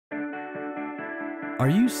Are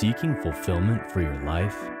you seeking fulfillment for your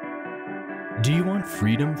life? Do you want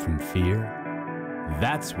freedom from fear?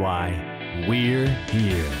 That's why we're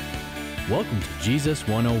here. Welcome to Jesus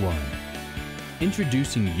 101,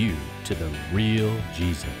 introducing you to the real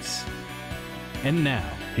Jesus. And now,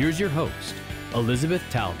 here's your host, Elizabeth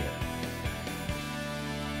Talbot.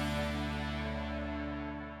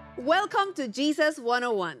 Welcome to Jesus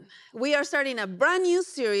 101. We are starting a brand new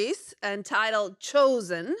series entitled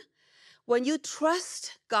Chosen, when you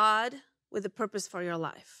trust God with a purpose for your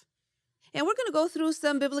life. And we're going to go through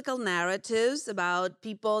some biblical narratives about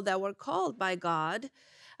people that were called by God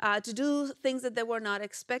to do things that they were not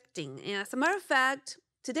expecting. And as a matter of fact,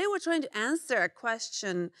 today we're trying to answer a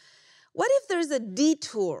question: what if there's a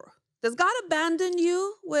detour? Does God abandon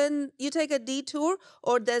you when you take a detour,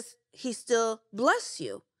 or does He still bless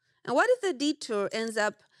you? And what if the detour ends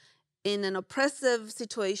up in an oppressive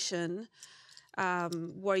situation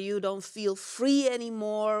where you don't feel free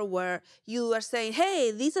anymore, where you are saying, hey,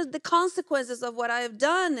 these are the consequences of what I have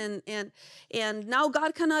done, and now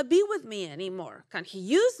God cannot be with me anymore. Can He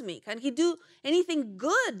use me? Can He do anything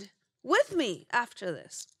good with me after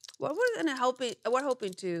this? Well, we're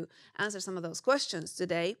hoping to answer some of those questions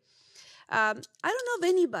today. I don't know of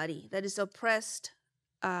anybody that is oppressed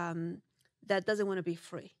that doesn't want to be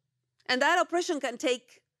free. And that oppression can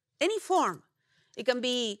take any form. It can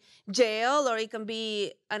be jail, or it can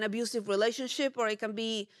be an abusive relationship, or it can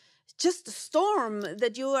be just a storm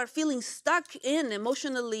that you are feeling stuck in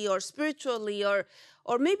emotionally or spiritually, or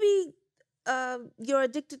maybe you're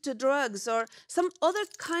addicted to drugs or some other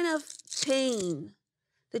kind of chain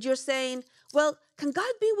that you're saying, well, can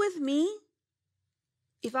God be with me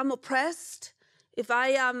if I'm oppressed, if I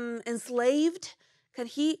am enslaved? Can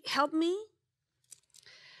He help me?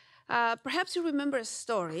 Perhaps you remember a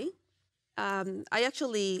story. I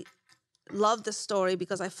actually love the story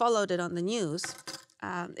because I followed it on the news.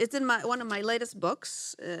 It's in one of my latest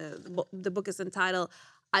books. The book is entitled,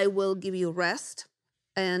 I Will Give You Rest.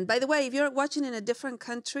 And by the way, if you're watching in a different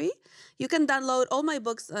country, you can download all my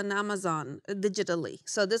books on Amazon digitally.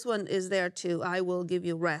 So this one is there too, I Will Give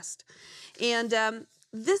You Rest. And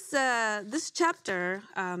this chapter,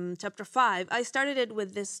 chapter 5, I started it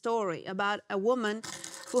with this story about a woman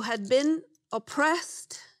who had been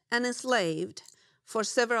oppressed and enslaved for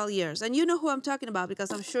several years. And you know who I'm talking about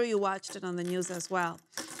because I'm sure you watched it on the news as well.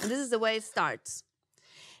 And this is the way it starts.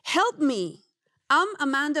 Help me, I'm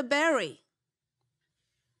Amanda Berry.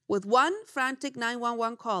 With one frantic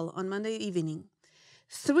 911 call on Monday evening,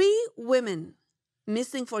 3 women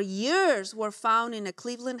missing for years were found in a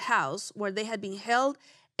Cleveland house where they had been held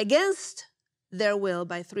against their will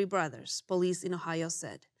by 3 brothers, police in Ohio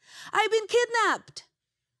said. I've been kidnapped,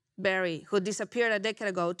 Barry, who disappeared a decade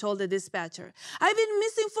ago, told the dispatcher. I've been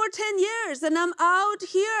missing for 10 years and I'm out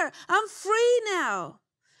here. I'm free now.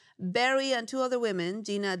 Barry and 2 other women,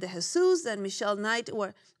 Gina De Jesus and Michelle Knight,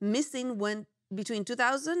 were missing between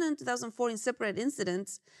 2000 and 2004 in separate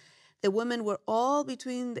incidents. The women were all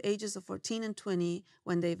between the ages of 14 and 20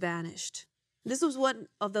 when they vanished. This was one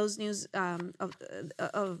of those news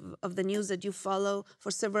of the news that you follow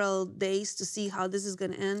for several days to see how this is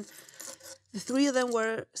going to end. The 3 of them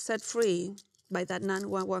were set free by that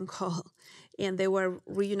 911 call, and they were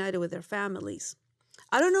reunited with their families.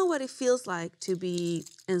 I don't know what it feels like to be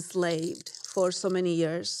enslaved for so many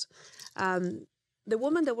years. The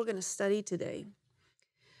woman that we're going to study today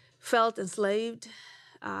felt enslaved,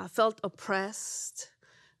 felt oppressed,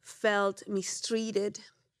 felt mistreated.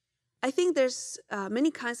 I think there's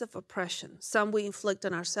many kinds of oppression. Some we inflict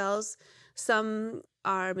on ourselves. Some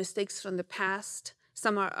are mistakes from the past.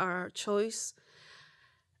 Some are our choice.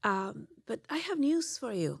 But I have news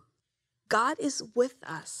for you. God is with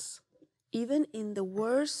us, even in the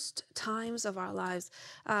worst times of our lives.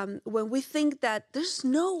 When we think that there's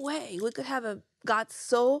no way we could have a God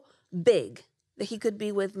so big that He could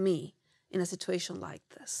be with me in a situation like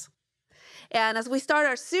this. And as we start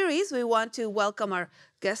our series, we want to welcome our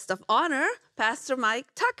guest of honor, Pastor Mike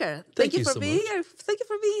Tucker. Thank you for so being much. here. Thank you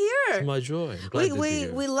for being here. It's my joy. I'm glad to be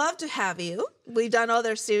here. We love to have you. We've done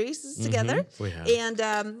other series together. We have.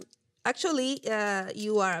 And actually,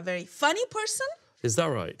 you are a very funny person. Is that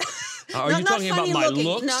right? Are No, you not talking about funny my looking.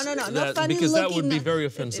 looks? No, not funny because looking. that would be very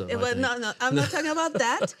offensive. I think. No, I'm not talking about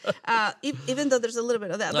that. Even though there's a little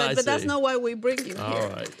bit of that, I but that's see. not why we bring you here. All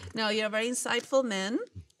right. No, you're a very insightful man.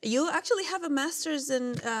 You actually have a master's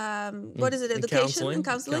in what is it? Education and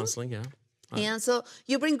counseling. Counseling, yeah. And so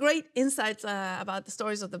you bring great insights about the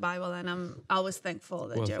stories of the Bible, and I'm always thankful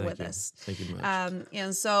that you're with us. Thank you much.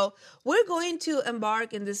 And so we're going to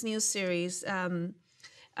embark in this new series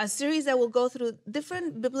a series that will go through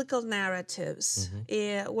different biblical narratives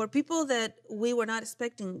where people that we were not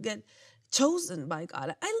expecting get chosen by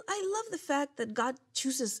God. I love the fact that God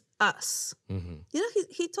chooses us.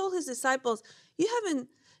 He told his disciples, you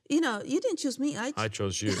didn't choose me. I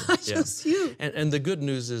chose you. I chose you. And the good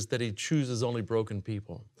news is that he chooses only broken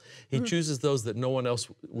people. He chooses those that no one else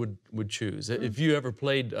would choose. If you ever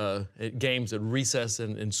played games at recess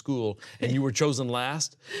in school and you were chosen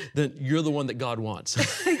last, then you're the one that God wants.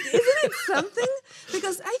 Isn't it something?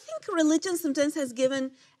 Because I think religion sometimes has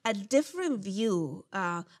given a different view.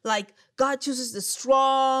 Like God chooses the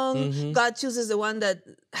strong, God chooses the one that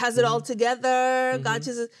has it all together, God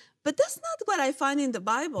chooses... But that's not what I find in the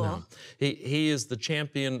Bible. No. He is the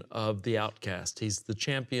champion of the outcast. He's the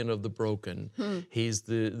champion of the broken. He's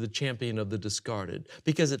the champion of the discarded.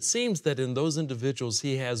 Because it seems that in those individuals,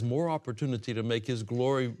 he has more opportunity to make his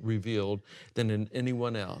glory revealed than in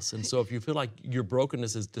anyone else. And so if you feel like your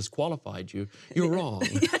brokenness has disqualified you, you're wrong.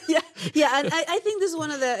 Yeah, and I think this is one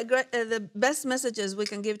of the best messages we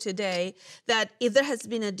can give today, that if there has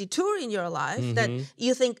been a detour in your life that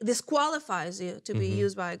you think disqualifies you to be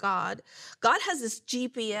used by God, God has this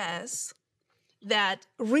GPS that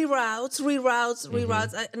reroutes.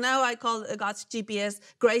 Now I call God's GPS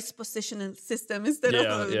grace positioning system instead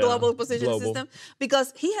of global positioning system,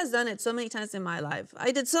 because he has done it so many times in my life.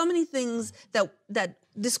 I did so many things that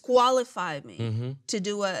disqualified me to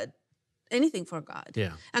do anything for God.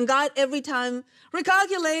 Yeah. And God every time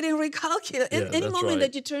recalculating. Any moment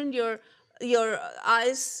that you turned your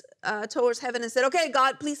eyes towards heaven and said, okay,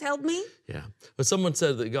 God, please help me. Yeah. But someone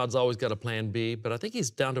said that God's always got a plan B, but I think he's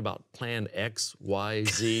down to about plan X, Y,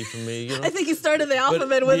 Z for me. You know? I think he started the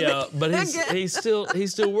alphabet with me. Yeah, but he's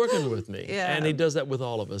still working with me. Yeah. And he does that with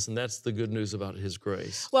all of us, and that's the good news about his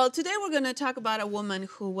grace. Well, today we're going to talk about a woman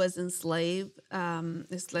who was enslaved, and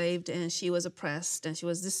she was oppressed, and she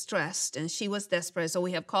was distressed, and she was desperate. So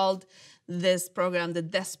we have called this program The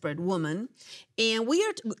Desperate Woman. And we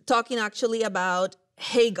are talking actually about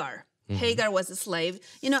Hagar. Hagar was a slave.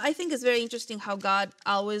 I think it's very interesting how God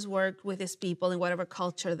always worked with his people in whatever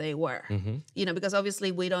culture they were. Because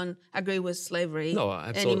obviously we don't agree with slavery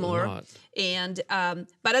anymore. Not. And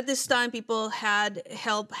but at this time, people had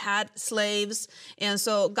slaves, and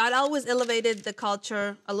so God always elevated the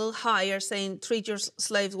culture a little higher, saying treat your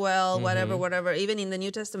slaves well, whatever. Even in the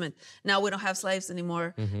New Testament, now we don't have slaves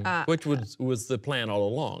anymore, which was the plan all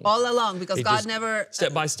along. All along, because God never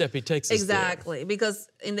step by step he takes us exactly there. Because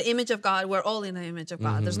in the image of God, we're all in the image of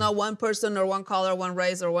God. There's not one person or one color, one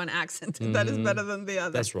race or one accent that is better than the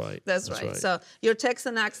other. That's right. That's right. So your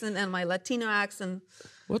Texan accent and my Latino accent.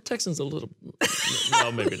 Well, Texan's a little...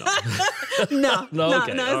 No, maybe not. No,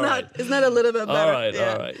 it's not a little bit better.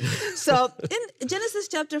 All right. So in Genesis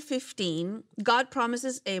chapter 15, God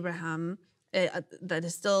promises Abraham, that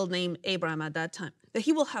is still named Abraham at that time, that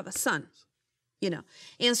he will have a son,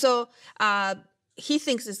 And so he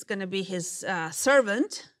thinks it's going to be his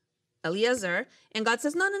servant, Eliezer, and God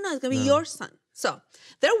says, no, it's going to be your son. So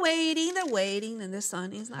they're waiting, and the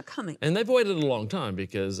son is not coming. And they've waited a long time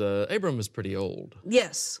because Abram is pretty old.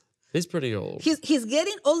 Yes. He's pretty old. He's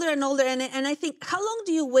getting older and older, and I think, how long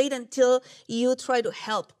do you wait until you try to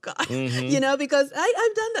help God? Because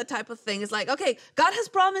I've done that type of thing. It's like, okay, God has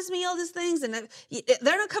promised me all these things, and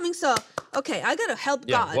they're not coming, so, okay, I got to help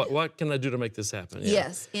God. What can I do to make this happen? Yeah.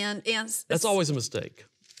 Yes, and that's always a mistake.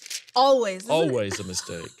 Always. Always a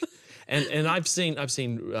mistake. And I've seen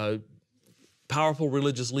powerful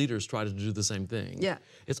religious leaders try to do the same thing. Yeah.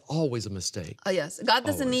 It's always a mistake. Oh, yes. God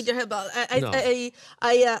doesn't need your help. No.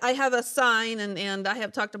 I have a sign, and I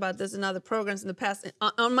have talked about this in other programs in the past,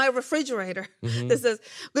 on my refrigerator. That says,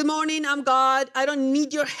 good morning, I'm God. I don't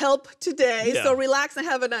need your help today, so relax and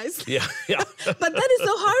have a nice... Yeah. But that is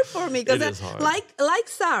so hard for me, because it is hard. Like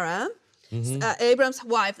Sarah, Abram's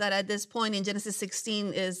wife, that at this point in Genesis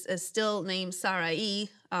 16 is still named Sarai,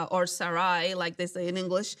 or Sarai, like they say in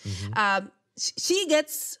English. She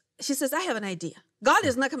says, I have an idea. God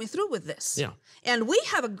is not coming through with this. Yeah. And we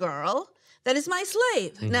have a girl that is my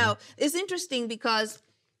slave. Now, it's interesting because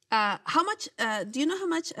do you know how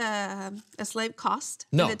much a slave cost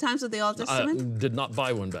in the times of the Old Testament? I did not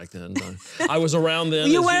buy one back then. I was around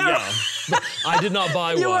then. You were? But I did not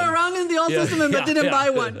buy one. You were around in the Old Testament, but didn't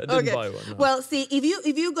buy one. I didn't buy one. No. Well, see,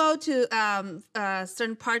 if you go to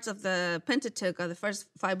certain parts of the Pentateuch, or the first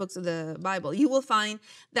 5 books of the Bible, you will find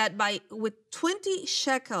that with 20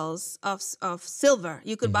 shekels of silver,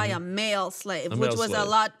 you could buy a male slave, which was a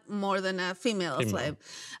lot more than a female slave.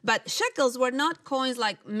 But shekels were not coins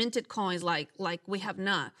like minted coins like we have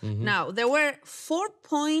now. Now, there were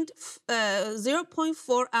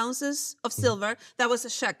 0.4 ounces of silver. That was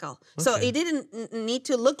a shekel. So it didn't need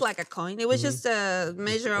to look like a coin. It was just a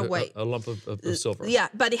measure of weight. A lump of silver. Yeah,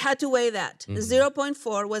 but it had to weigh that.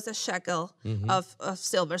 0.4 was a shekel of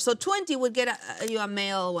silver. So 20 would get you a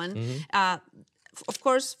male one. Of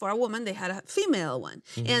course, for a woman, they had a female one.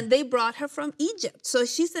 And they brought her from Egypt. So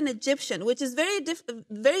she's an Egyptian, which is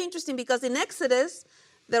very interesting because in Exodus,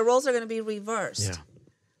 the roles are going to be reversed.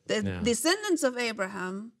 The descendants of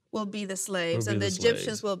Abraham will be the slaves, and the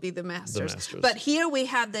Egyptians will be the masters. But here we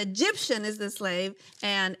have the Egyptian is the slave,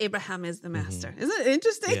 and Abraham is the master. Isn't it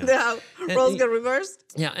interesting how roles get reversed?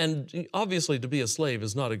 Yeah, and obviously to be a slave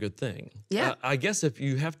is not a good thing. Yeah. I guess if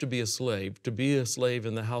you have to be a slave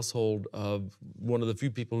in the household of one of the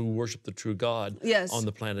few people who worship the true God on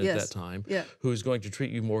the planet at that time, who's going to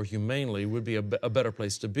treat you more humanely, would be a better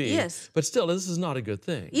place to be. Yes. But still, this is not a good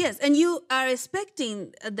thing. Yes, and you are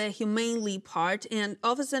expecting the humanely part, and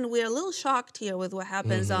all of a sudden we're a little shocked here with what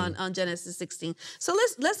happens on Genesis 16. So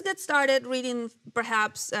let's get started reading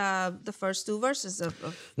perhaps the first 2 verses of...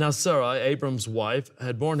 Now Sarah, Abram's wife,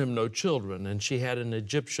 had borne him no children, and she had an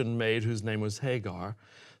Egyptian maid whose name was Hagar.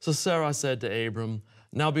 So Sarah said to Abram,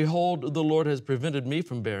 "Now behold, the Lord has prevented me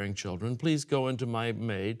from bearing children. Please go into my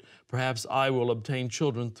maid. Perhaps I will obtain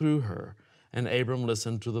children through her." And Abram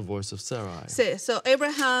listened to the voice of Sarai. So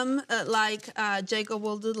Abraham, like Jacob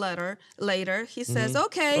will do later, he says,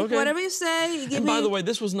 okay, whatever you say, give and me... by the way,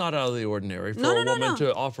 this was not out of the ordinary for a woman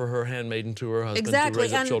to offer her handmaiden to her husband to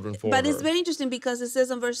raise up children for her. But it's very interesting because it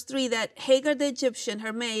says in verse 3 that Hagar the Egyptian,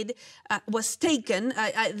 her maid, was taken.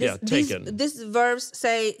 Taken. These verbs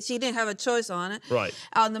say she didn't have a choice on it,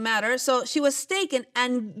 on the matter. So she was taken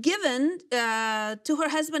and given to her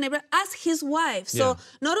husband Abraham as his wife. So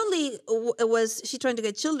not only was she trying to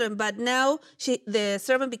get children, but now the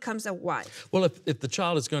servant becomes a wife. Well, if the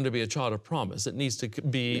child is going to be a child of promise, it needs to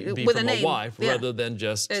be with from a wife rather than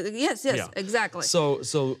just... Yes, exactly. So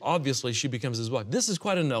obviously she becomes his wife. This is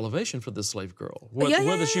quite an elevation for this slave girl.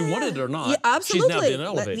 Whether she wanted it or not, absolutely. she's now been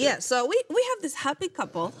elevated. Yeah, so we have this happy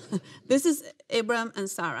couple. This is Abram and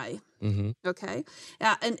Sarai. Okay,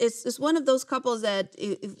 and it's one of those couples that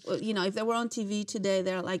if they were on TV today,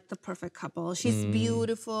 they're like the perfect couple. She's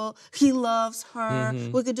beautiful. He loves her.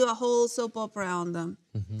 We could do a whole soap opera on them.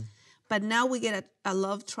 But now we get a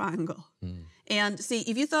love triangle. And see,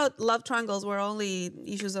 if you thought love triangles were only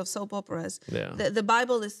issues of soap operas, the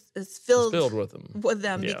Bible is filled with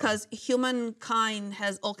them because humankind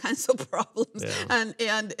has all kinds of problems. And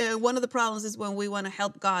one of the problems is when we want to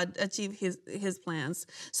help God achieve his plans.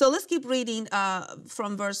 So let's keep reading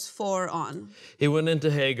from verse 4 on. He went into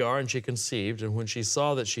Hagar, and she conceived, and when she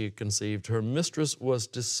saw that she had conceived, her mistress was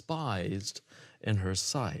despised in her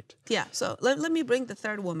sight. Yeah, so let me bring the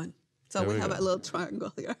third woman. So we have a little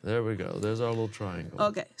triangle here. There we go. There's our little triangle.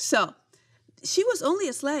 Okay, so she was only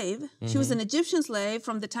a slave. She was an Egyptian slave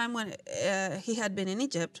from the time when he had been in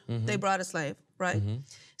Egypt. They brought a slave, right?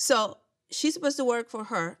 So she's supposed to work for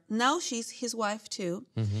her. Now she's his wife too.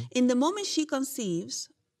 In the moment she conceives,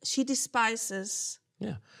 she despises.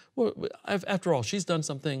 Yeah. Well, after all, she's done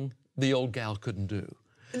something the old gal couldn't do.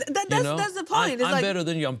 That's the point. I'm better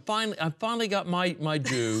than you. I finally got my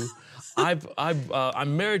due.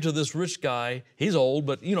 I'm married to this rich guy. He's old,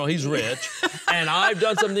 but he's rich, and I've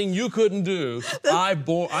done something you couldn't do. I'm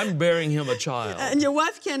bearing him a child. And your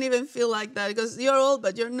wife can't even feel like that because you're old,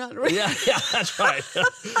 but you're not rich. Yeah, that's right.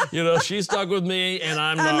 She's stuck with me, and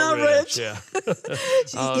I'm not rich. Yeah.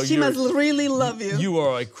 She must really love you. You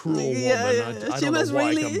are a cruel woman. I don't know why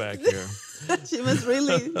I come back here. She must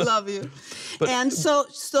really love you. And so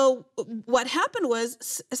what happened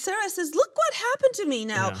was Sarah says, look what happened to me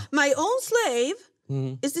now. My own slave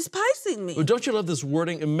is despising me. Well, don't you love this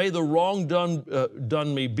wording? And may the wrong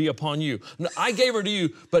done me be upon you. No, I gave her to you,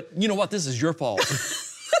 but you know what? This is your fault.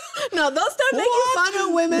 No, don't start making fun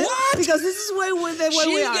of women because this is where we are.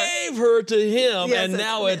 She gave her to him, and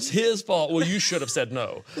now it's his fault. Well, you should have said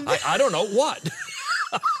no. I don't know what.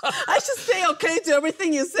 I should say okay to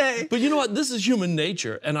everything you say. But you know what? This is human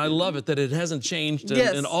nature, and I love it that it hasn't changed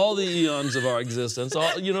in all the eons of our existence.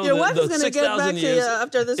 Your wife is going to get back to you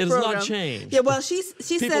after this program. It has not changed. Yeah, well, she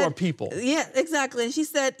said... People are people. Yeah, exactly. And she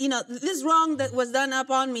said, this wrong that was done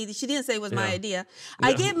upon me, she didn't say it was my idea.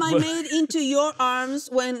 I gave my maid into your arms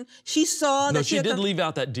when she saw that No, she did leave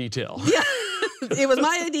out that detail. Yeah, it was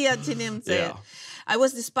my idea. She didn't say it. I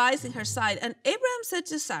was despising her sight. And Abraham said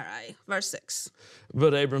to Sarai, verse 6.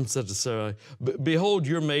 But Abram said to Sarai, behold,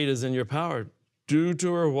 your maid is in your power. Do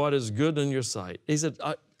to her what is good in your sight. He said,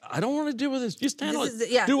 I don't want to deal with this. You stand on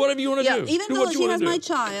it. Do whatever you want to do. Even though she has my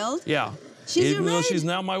child. Yeah. Even though she's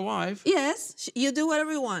now my wife. Yes, you do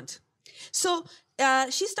whatever you want. So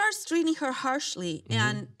she starts treating her harshly,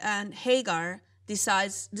 and Hagar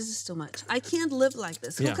decides, this is too much. I can't live like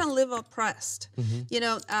this. Who can live oppressed? You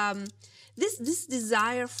know, this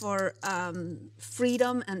desire for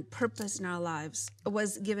freedom and purpose in our lives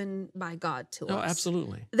was given by God to us. Oh,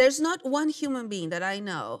 absolutely. There's not one human being that I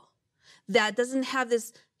know that doesn't have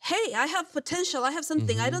this, hey, I have potential, I have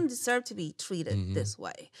something, I don't deserve to be treated this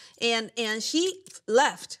way. And she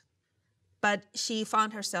left, but she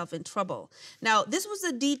found herself in trouble. Now, this was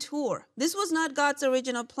a detour. This was not God's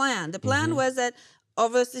original plan. The plan was that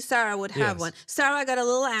obviously Sarah would have one. Sarah got a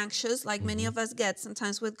little anxious, like many of us get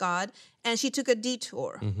sometimes with God, and she took a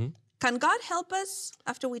detour. Can God help us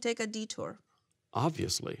after we take a detour?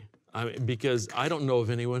 Obviously. I mean, because I don't know of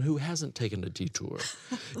anyone who hasn't taken a detour.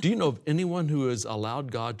 Do you know of anyone who has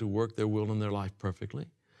allowed God to work their will in their life perfectly?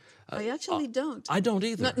 I actually don't. I don't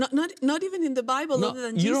either. Not even in the Bible, No, other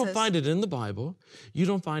than Jesus. you don't find it in the Bible. You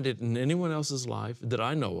don't find it in anyone else's life that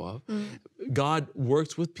I know of. God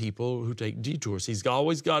works with people who take detours. He's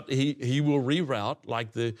always got, he will reroute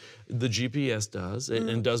like the GPS does,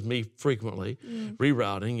 and does me frequently,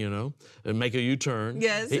 rerouting, you know, and make a U-turn.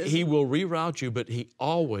 Yes. He will reroute you, but he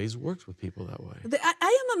always works with people that way.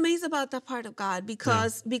 I am amazed about that part of God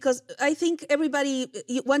because I think everybody,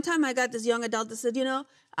 one time I got this young adult that said, you know,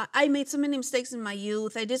 I made so many mistakes in my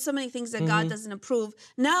youth. I did so many things that God doesn't approve.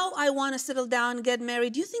 Now I want to settle down and get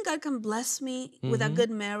married. Do you think God can bless me with a good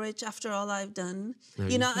marriage after all I've done?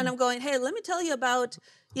 You know, and I'm going, hey, let me tell you about,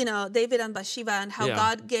 you know, David and Bathsheba and how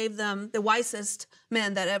God gave them the wisest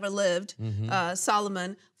man that ever lived,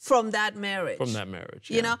 Solomon, from that marriage. From that marriage,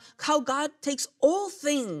 You know, how God takes all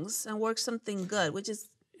things and works something good, which is...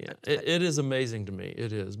 Yeah, it is amazing to me.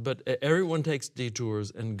 It is. But everyone takes detours,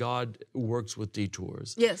 and God works with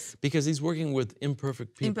detours. Yes. Because he's working with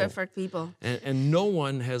imperfect people. Imperfect people. And no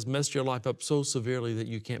one has messed your life up so severely that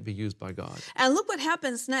you can't be used by God. And look what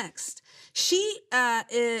happens next. She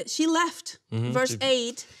left, verse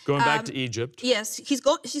 8. Going back to Egypt. Yes, she's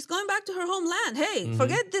going back to her homeland. Hey,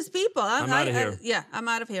 forget these people. I'm out of here. Yeah, I'm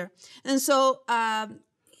out of here. And so...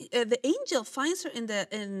 the angel finds her in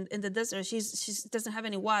the desert. She doesn't have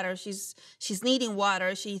any water. She's needing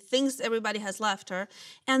water. She thinks everybody has left her,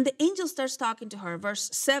 and the angel starts talking to her. Verse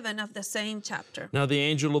 7 of the same chapter. Now the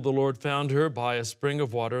angel of the Lord found her by a spring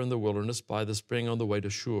of water in the wilderness, by the spring on the way to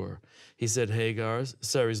Shur. He said, Hagar,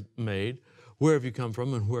 Sarah's maid, where have you come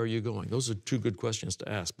from and where are you going? Those are two good questions to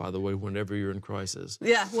ask, by the way, whenever you're in crisis.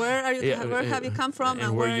 Yeah, where have you come from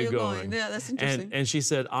and where are you going? Yeah, that's interesting. And she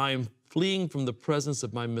said, I'm fleeing from the presence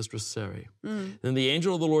of my mistress Sarai. Then the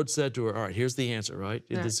angel of the Lord said to her, all right, here's the answer, right?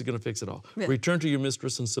 This is going to fix it all. Yeah. Return to your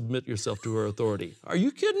mistress and submit yourself to her authority. Are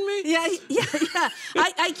you kidding me? Yeah.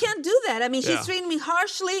 I can't do that. I mean, she's treating me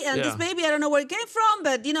harshly, and this baby, I don't know where it came from,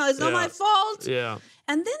 but, you know, it's not my fault. Yeah.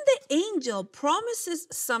 And then the angel promises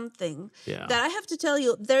something that I have to tell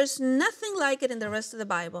you, there's nothing like it in the rest of the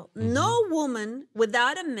Bible. No woman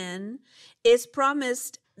without a man is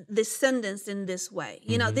promised descendants in this way.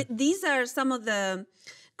 You know, these are some of the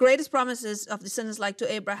greatest promises of descendants, like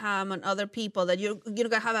to Abraham and other people, that you're going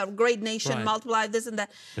to have a great nation, multiply this and that,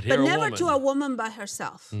 but never to a woman by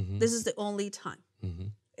herself. This is the only time.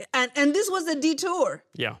 And this was a detour.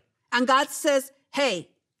 Yeah. And God says, hey,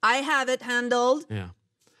 I have it handled. Yeah.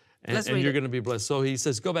 And you're going to be blessed. So he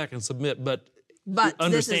says, go back and submit, but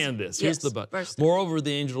understand this. Here's the but. Moreover,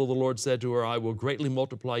 the angel of the Lord said to her, I will greatly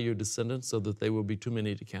multiply your descendants so that they will be too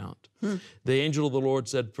many to count. The angel of the Lord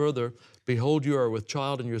said further, behold, you are with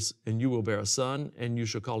child, and you will bear a son, and you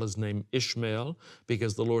shall call his name Ishmael,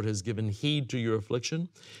 because the Lord has given heed to your affliction.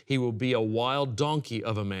 He will be a wild donkey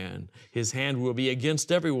of a man. His hand will be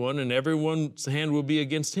against everyone, and everyone's hand will be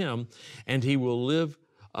against him, and he will live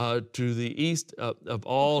to the east of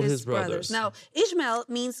all his brothers. Now, Ishmael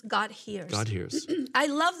means God hears. God hears. I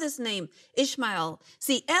love this name, Ishmael.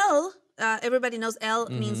 See, El, everybody knows El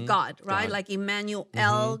means God, right? Like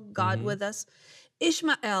Emmanuel, God with us.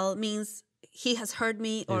 Ishmael means he has heard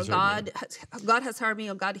me, or God has heard me,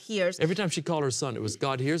 or God hears. Every time she called her son, it was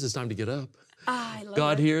God hears, it's time to get up. I love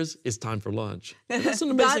God it. hears, it's time for lunch. That's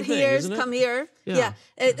an amazing God hears, thing, isn't it? come here. Yeah.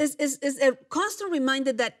 It's a constant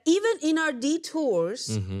reminder that even in our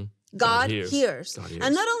detours, God hears. God hears.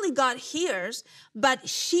 And not only God hears, but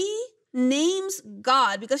she names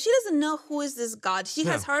God because she doesn't know who is this God. She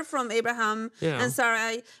has heard from Abraham and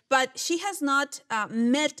Sarai, but she has not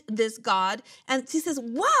met this God. And she says,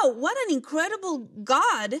 wow, what an incredible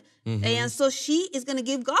God. And so she is going to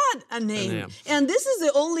give God a name. And this is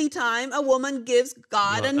the only time a woman gives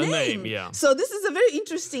God a name. So this is a very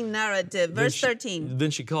interesting narrative. Verse 13.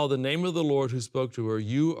 Then she called the name of the Lord who spoke to her,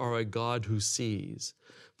 you are a God who sees.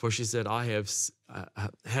 For she said,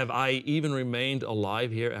 have I even remained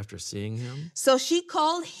alive here after seeing him? So she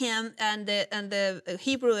called him, and the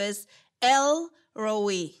Hebrew is El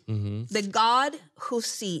Roi, the God who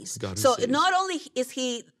sees. Not only is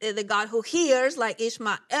he the God who hears, like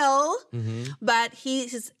Ishmael, but he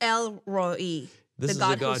is El Roi. This is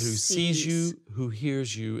a God who sees you, who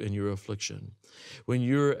hears you in your affliction. When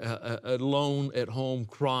you're alone at home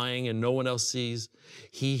crying and no one else sees,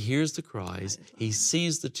 he hears the cries, he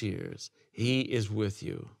sees the tears, he is with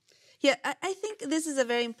you. Yeah, I think this is a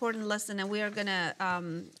very important lesson, and we are going to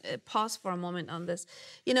pause for a moment on this.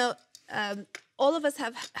 You know, all of us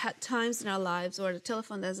have had times in our lives where the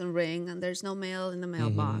telephone doesn't ring and there's no mail in the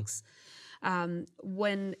mailbox.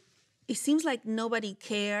 When it seems like nobody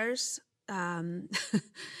cares,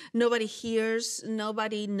 nobody hears,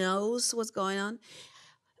 nobody knows what's going on.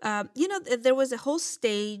 You know, there was a whole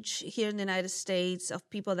stage here in the United States of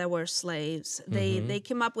people that were slaves. They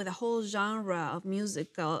came up with a whole genre of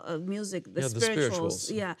music, the spirituals.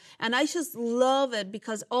 Yeah, and I just love it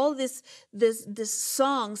because all these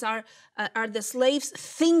songs are the slaves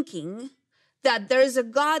thinking that there is a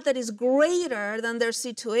God that is greater than their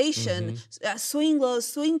situation. Swing low,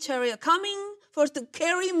 swing chariot, coming to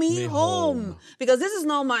carry me home. Because this is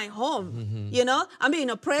not my home. You know, I'm being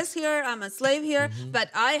oppressed here, I'm a slave here, but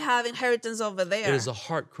I have inheritance over there. It is a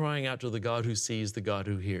heart crying out to the God who sees, the God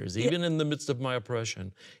who hears. Even in the midst of my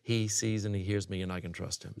oppression, he sees and he hears me, and I can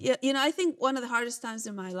trust him. Yeah, you know, I think one of the hardest times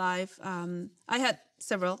in my life, I had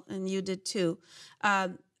several, and you did too.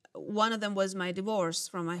 One of them was my divorce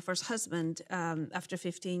from my first husband after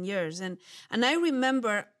 15 years. And I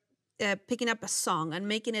remember picking up a song and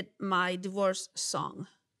making it my divorce song,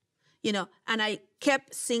 you know, and I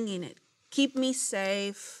kept singing it. Keep me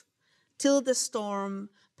safe till the storm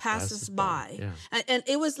passes by. And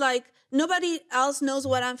it was like, nobody else knows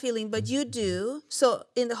what I'm feeling, but you do. So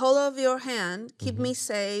in the hollow of your hand, keep me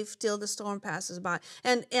safe till the storm passes by.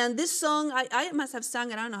 And this song, I must have sung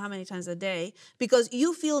it, I don't know how many times a day, because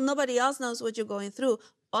you feel nobody else knows what you're going through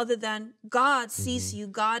other than God sees you,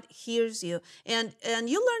 God hears you. And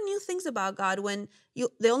you learn new things about God when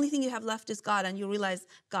the only thing you have left is God, and you realize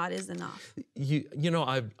God is enough. You know,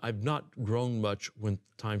 I've not grown much when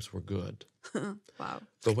times were good. Wow.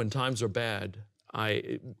 But when times are bad,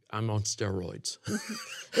 I'm on steroids.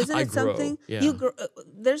 Isn't it something? Yeah. You grow.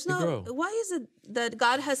 There's no. You grow. Why is it that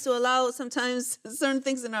God has to allow sometimes certain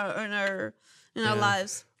things in our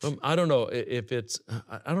lives? I don't know if it's.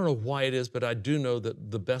 I don't know why it is, but I do know that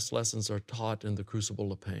the best lessons are taught in the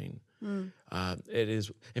crucible of pain. It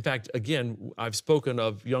is. In fact, again, I've spoken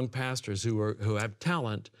of young pastors who have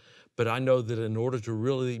talent. But I know that in order to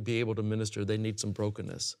really be able to minister, they need some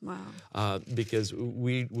brokenness. Wow. Because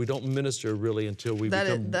we don't minister really until we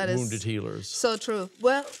become wounded healers. So true.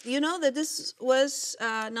 Well, you know that this was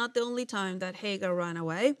not the only time that Hagar ran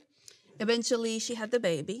away. Eventually, she had the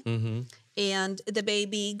baby. And the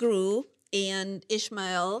baby grew. And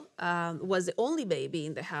Ishmael was the only baby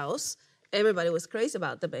in the house. Everybody was crazy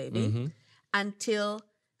about the baby until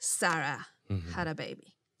Sarah had a baby.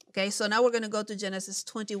 Okay, so now we're going to go to Genesis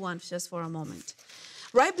 21 just for a moment.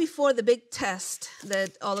 Right before the big test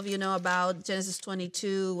that all of you know about, Genesis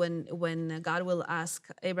 22, when God will ask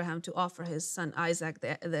Abraham to offer his son Isaac,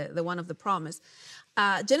 the one of the promise.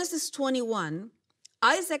 Genesis 21,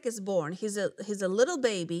 Isaac is born. He's a little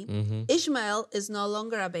baby. Ishmael is no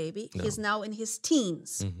longer a baby. No. He's now in his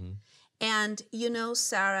teens. And you know,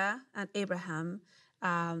 Sarah and Abraham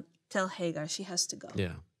tell Hagar she has to go.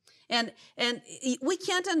 Yeah. And we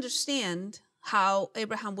can't understand how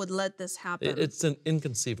Abraham would let this happen. It's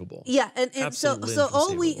inconceivable. Yeah, and so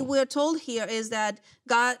all we're told here is that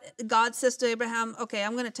God says to Abraham, "Okay,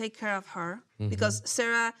 I'm going to take care of her because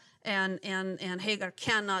Sarah and Hagar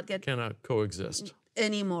cannot coexist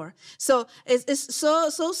anymore." So it's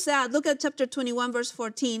so sad. Look at chapter 21, verse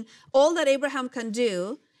 14. All that Abraham can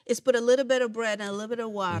do is put a little bit of bread and a little bit of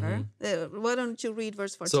water. Why don't you read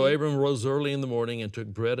verse 14? So Abram rose early in the morning and took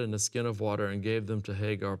bread and a skin of water and gave them to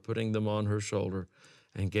Hagar, putting them on her shoulder,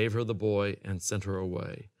 and gave her the boy and sent her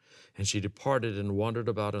away. And she departed and wandered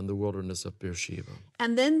about in the wilderness of Beersheba.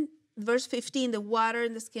 And then verse 15, the water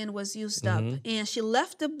in the skin was used up. And she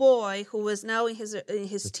left the boy, who was now in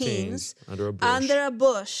his teens, under a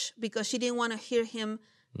bush because she didn't want to hear him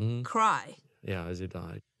cry. Yeah, as he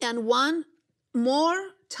died. And one more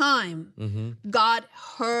time, God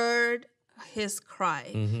heard his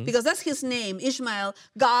cry. Because that's his name, Ishmael.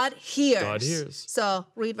 God hears. God hears. So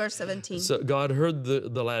read verse 17. So God heard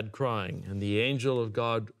the lad crying, and the angel of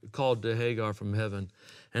God called to Hagar from heaven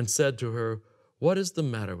and said to her, "What is the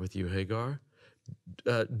matter with you, Hagar?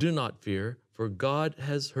 Do not fear, for God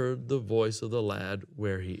has heard the voice of the lad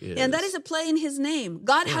where he is." And that is a play in his name.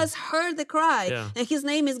 God has heard the cry, and his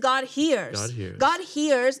name is God hears. God hears. God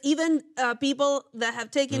hears even people that have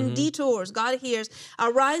taken detours. God hears.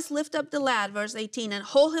 "Arise, lift up the lad," verse 18, "and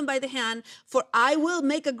hold him by the hand, for I will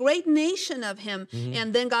make a great nation of him."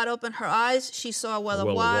 And then God opened her eyes. She saw a well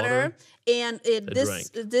of water. And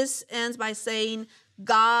this ends by saying,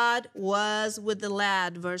 God was with the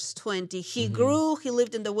lad, verse 20. He grew, he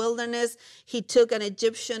lived in the wilderness. He took an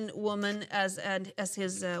Egyptian woman as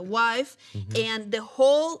his wife. And the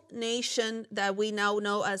whole nation that we now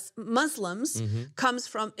know as Muslims comes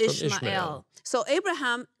from Ishmael. So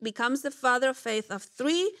Abraham becomes the father of faith of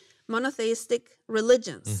three monotheistic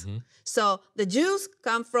religions. So the Jews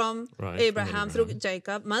come from Abraham through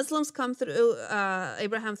Jacob. Muslims come through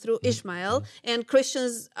Abraham through Ishmael. And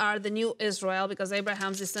Christians are the new Israel because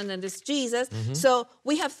Abraham's descendant is Jesus. So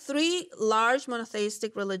we have three large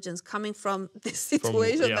monotheistic religions coming from this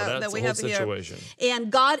situation that we have here. And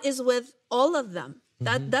God is with all of them.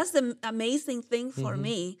 That's the amazing thing for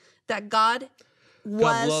me, that God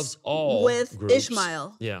loves all with groups.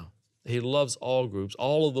 Ishmael. Yeah. He loves all groups.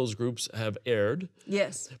 All of those groups have erred.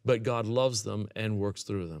 Yes. But God loves them and works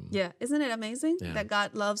through them. Yeah. Isn't it amazing that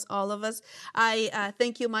God loves all of us? I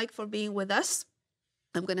thank you, Mike, for being with us.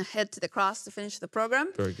 I'm going to head to the cross to finish the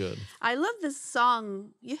program. Very good. I love this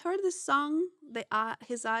song. You heard this song,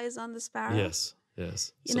 His Eye is on the Sparrow? Yes.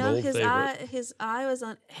 Yes. It's an old favorite. His eye was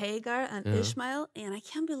on Hagar and Ishmael, and I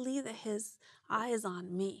can't believe that his eye is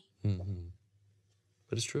on me.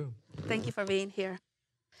 But it's true. Thank you for being here.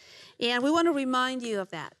 And we want to remind you of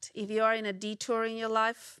that. If you are in a detour in your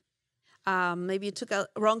life, maybe you took a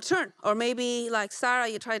wrong turn, or maybe like Sarah,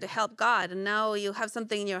 you tried to help God, and now you have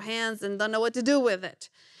something in your hands and don't know what to do with it.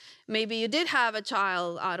 Maybe you did have a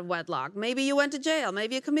child out of wedlock. Maybe you went to jail.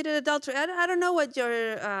 Maybe you committed adultery. I don't know what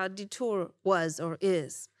your detour was or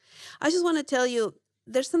is. I just want to tell you,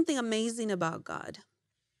 there's something amazing about God.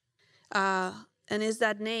 And it's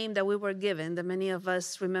that name that we were given that many of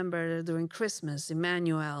us remember during Christmas,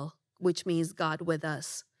 Emmanuel, which means God with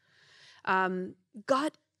us.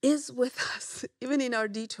 God is with us, even in our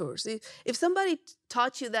detours. If somebody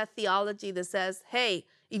taught you that theology that says, hey,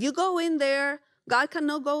 if you go in there, God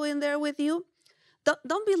cannot go in there with you,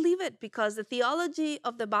 don't believe it, because the theology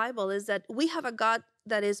of the Bible is that we have a God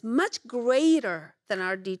that is much greater than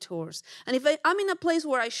our detours. And if I'm in a place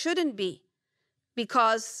where I shouldn't be,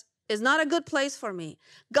 because it's not a good place for me,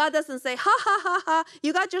 God doesn't say, ha, ha, ha, ha,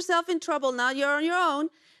 you got yourself in trouble, now you're on your own.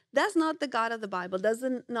 That's not the God of the Bible. That's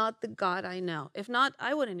not the God I know. If not,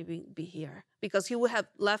 I wouldn't be here, because he would have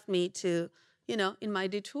left me to, in my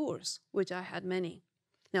detours, which I had many.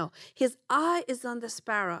 No, his eye is on the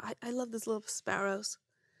sparrow. I love these little sparrows.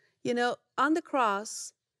 On the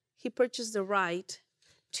cross, he purchased the right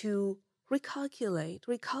to recalculate.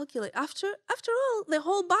 After all, the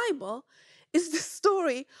whole Bible is the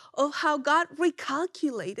story of how God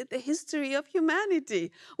recalculated the history of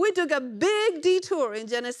humanity. We took a big detour in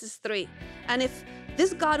Genesis 3. And if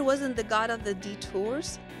this God wasn't the God of the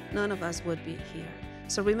detours, none of us would be here.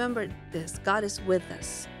 So remember this, God is with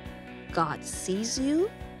us. God sees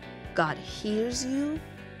you, God hears you,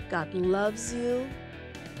 God loves you,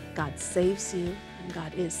 God saves you, and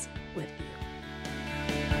God is with you.